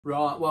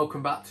Right,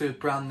 welcome back to a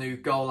brand new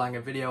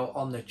goalhanger video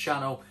on the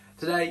channel.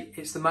 Today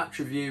it's the match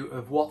review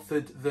of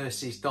Watford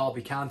versus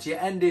Derby County.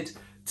 It ended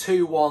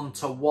 2-1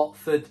 to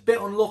Watford. Bit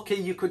unlucky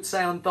you could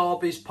say on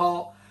Derby's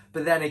part,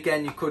 but then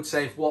again you could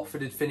say if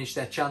Watford had finished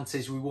their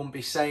chances we wouldn't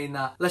be saying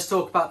that. Let's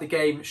talk about the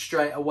game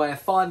straight away. A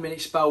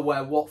 5-minute spell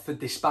where Watford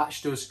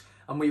dispatched us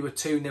and we were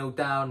 2-0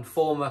 down.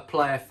 Former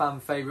player,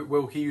 fan favourite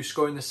Will Hughes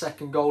scoring the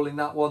second goal in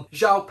that one.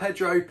 João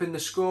Pedro opened the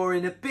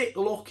scoring, a bit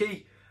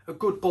lucky. A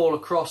good ball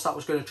across that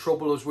was going to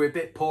trouble us. We're a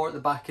bit poor at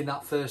the back in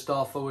that first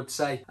half, I would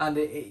say. And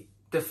it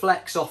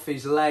deflects off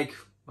his leg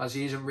as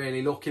he isn't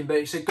really looking. But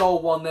it's a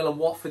goal 1-0 and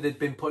Watford had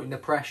been putting the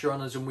pressure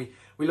on us and we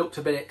looked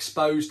a bit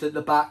exposed at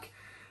the back.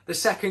 The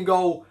second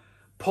goal,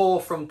 poor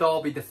from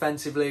Derby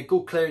defensively. A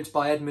good clearance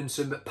by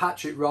Edmondson, but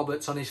Patrick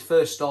Roberts on his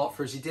first start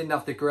for us, he didn't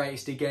have the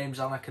greatest of games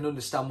and I can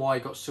understand why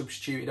he got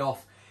substituted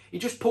off. He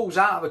just pulls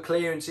out of a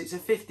clearance. It's a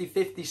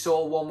 50-50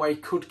 sort of one where he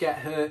could get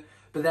hurt,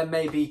 but then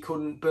maybe he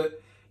couldn't.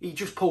 But he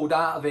just pulled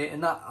out of it,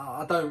 and that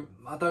I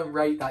don't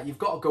rate that. You've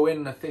got to go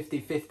in a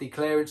 50-50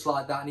 clearance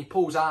like that, and he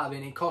pulls out of it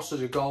and it costs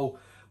us a goal.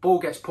 Ball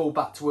gets pulled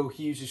back to Will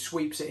Hughes, who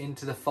sweeps it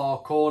into the far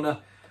corner.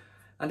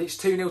 And it's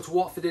 2-0 to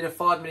Watford in a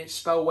 5-minute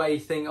spell where you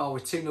think, oh,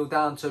 we're 2-0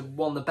 down to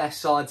one of the best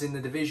sides in the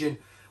division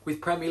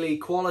with Premier League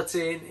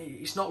quality, and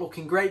it's not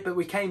looking great, but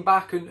we came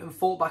back and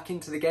fought back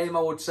into the game,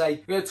 I would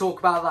say. We're going to talk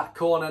about that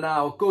corner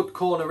now. A good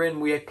corner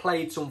in. We had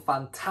played some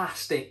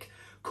fantastic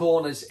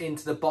corners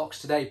into the box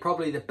today,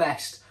 probably the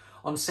best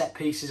on set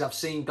pieces I've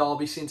seen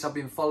Derby since I've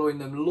been following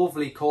them.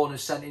 Lovely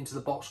corners sent into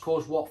the box,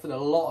 caused Watford a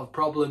lot of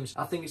problems.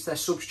 I think it's their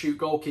substitute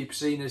goalkeeper,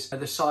 seen as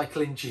the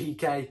cycling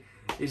GK,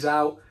 is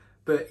out,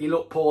 but he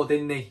looked poor,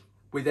 didn't he?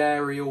 With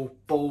aerial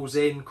balls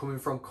in, coming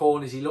from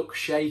corners, he looked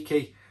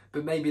shaky,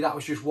 but maybe that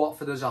was just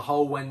Watford as a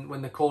whole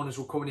when the corners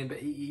were coming in, but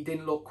he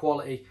didn't look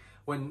quality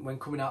when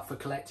coming out for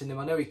collecting them.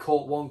 I know he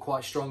caught one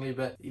quite strongly,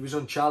 but he was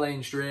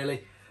unchallenged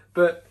really.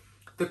 But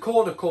the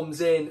corner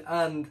comes in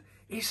and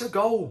it's a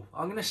goal.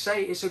 I'm going to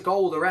say it's a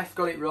goal. The ref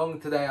got it wrong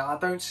today. I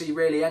don't see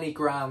really any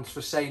grounds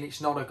for saying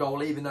it's not a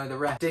goal, even though the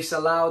ref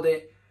disallowed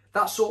it.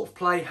 That sort of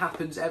play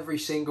happens every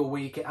single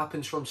week. It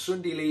happens from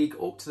Sunday League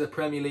up to the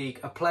Premier League.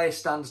 A player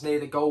stands near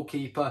the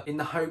goalkeeper in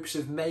the hopes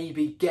of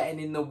maybe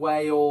getting in the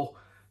way or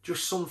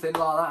just something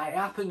like that. It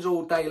happens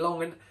all day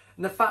long. And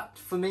the fact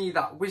for me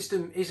that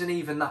Wisdom isn't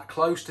even that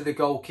close to the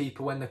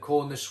goalkeeper when the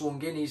corner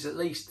swung in. He's at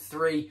least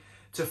 3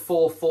 to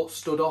 4 foot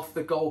stood off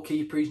the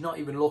goalkeeper. He's not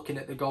even looking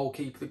at the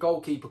goalkeeper. The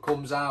goalkeeper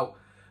comes out,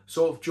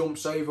 sort of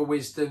jumps over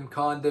Wisdom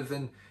kind of,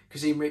 and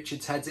Kazim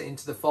Richards heads it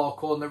into the far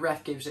corner. The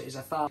ref gives it as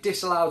a foul.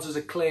 Disallows us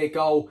a clear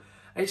goal.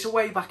 And it's a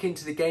way back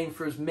into the game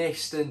for us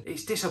missed, and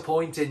it's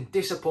disappointing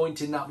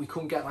that we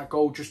couldn't get that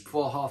goal just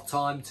before half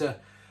time to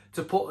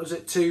put us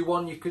at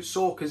 2-1. You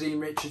saw Kazim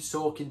Richards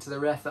talking to the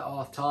ref at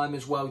half time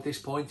as well,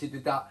 disappointed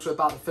with that. So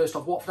about the first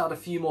half, Watford had a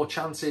few more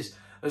chances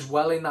as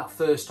well in that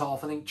first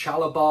half. I think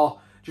Chalabar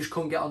just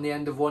couldn't get on the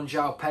end of one.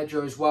 João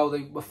Pedro as well.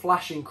 They were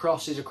flashing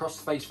crosses across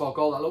the face of our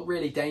goal that looked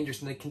really dangerous,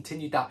 and they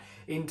continued that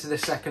into the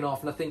second half.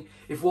 And I think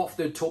if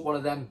Watford had took one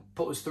of them,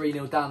 put us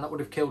 3-0 down, that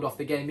would have killed off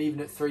the game. Even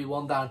at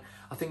 3-1 down,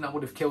 I think that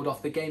would have killed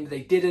off the game, but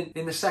they didn't.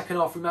 In the second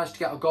half, we managed to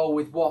get a goal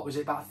with, what was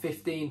it, about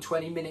 15,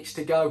 20 minutes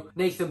to go.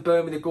 Nathan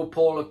Byrne with a good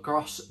ball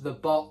across the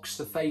box,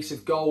 the face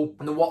of goal,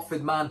 and the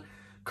Watford man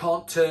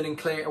can't turn and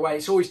clear it away.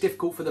 It's always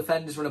difficult for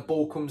defenders when a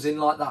ball comes in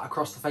like that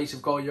across the face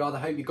of goal. You either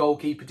hope your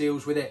goalkeeper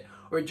deals with it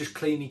or it just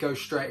cleanly goes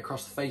straight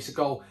across the face of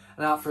goal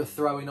and out for a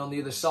throw-in on the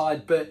other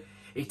side. But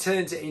he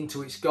turns it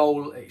into its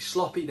goal. It's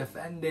sloppy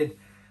defending.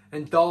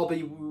 And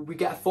Derby, we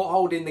get a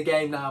foothold in the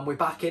game now and we're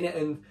back in it.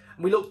 And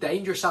we look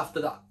dangerous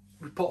after that.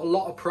 We put a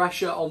lot of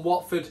pressure on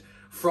Watford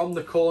from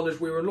the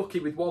corners. We were unlucky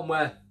with one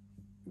where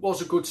it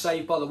was a good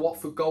save by the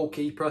Watford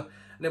goalkeeper. And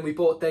then we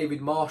brought David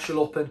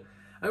Marshall up. And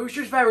it was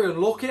just very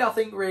unlucky, I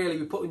think, really.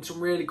 We put in some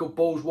really good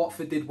balls.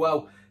 Watford did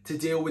well to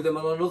deal with them.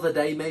 And on another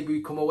day, maybe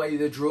we come away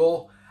with a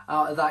draw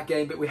out of that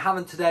game, but we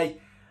haven't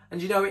today.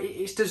 And you know,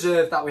 it's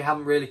deserved that we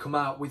haven't really come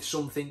out with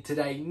something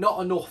today.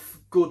 Not enough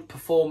good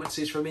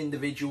performances from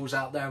individuals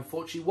out there,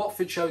 unfortunately.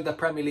 Watford showed their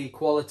Premier League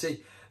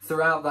quality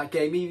throughout that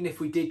game, even if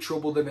we did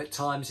trouble them at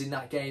times in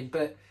that game.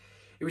 But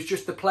it was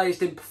just the players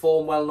didn't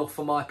perform well enough,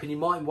 for my opinion.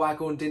 Martin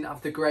Waghorn didn't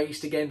have the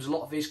greatest of games. A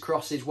lot of his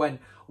crosses went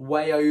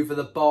way over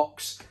the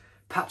box.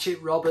 Patrick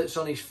Roberts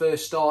on his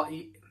first start,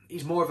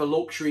 he's more of a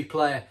luxury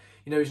player.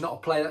 You know, he's not a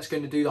player that's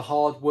going to do the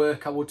hard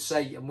work, I would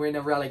say. And we're in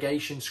a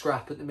relegation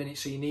scrap at the minute,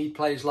 so you need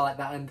players like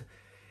that. And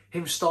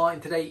him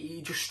starting today,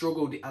 he just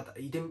struggled.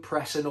 He didn't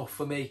press enough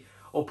for me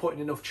or put in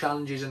enough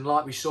challenges. And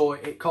like we saw,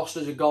 it cost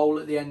us a goal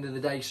at the end of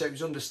the day, so it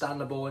was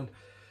understandable. And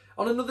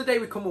on another day,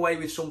 we come away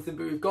with something,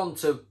 but we've gone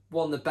to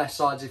one of the best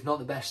sides, if not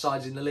the best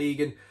sides in the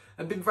league,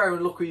 and been very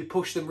unlucky. We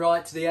pushed them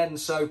right to the end.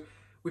 So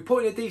we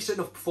put in a decent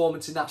enough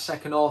performance in that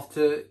second half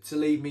to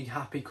leave me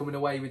happy coming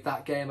away with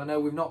that game. I know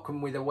we've not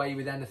come away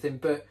with anything,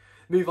 but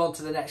move on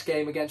to the next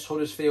game against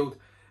Huddersfield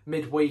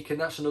midweek, and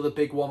that's another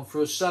big one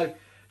for us. So,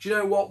 do you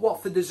know what?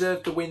 Watford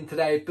deserved to win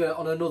today, but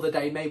on another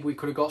day, maybe we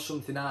could have got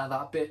something out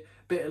of that.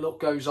 Bit of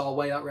luck goes our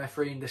way, that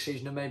refereeing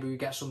decision, and maybe we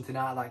get something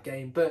out of that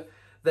game. But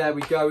there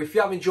we go. If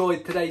you have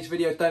enjoyed today's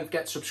video, don't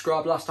forget to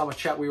subscribe. Last time I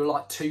checked, we were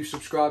like 2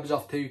 subscribers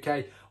off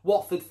 2K.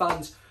 Watford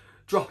fans,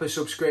 drop a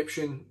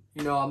subscription.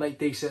 You know, I make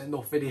decent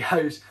enough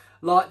videos.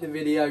 Like the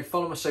video,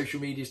 follow my social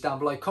medias down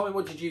below. Comment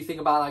what did you think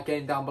about that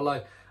game down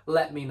below.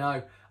 Let me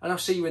know. And I'll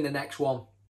see you in the next one.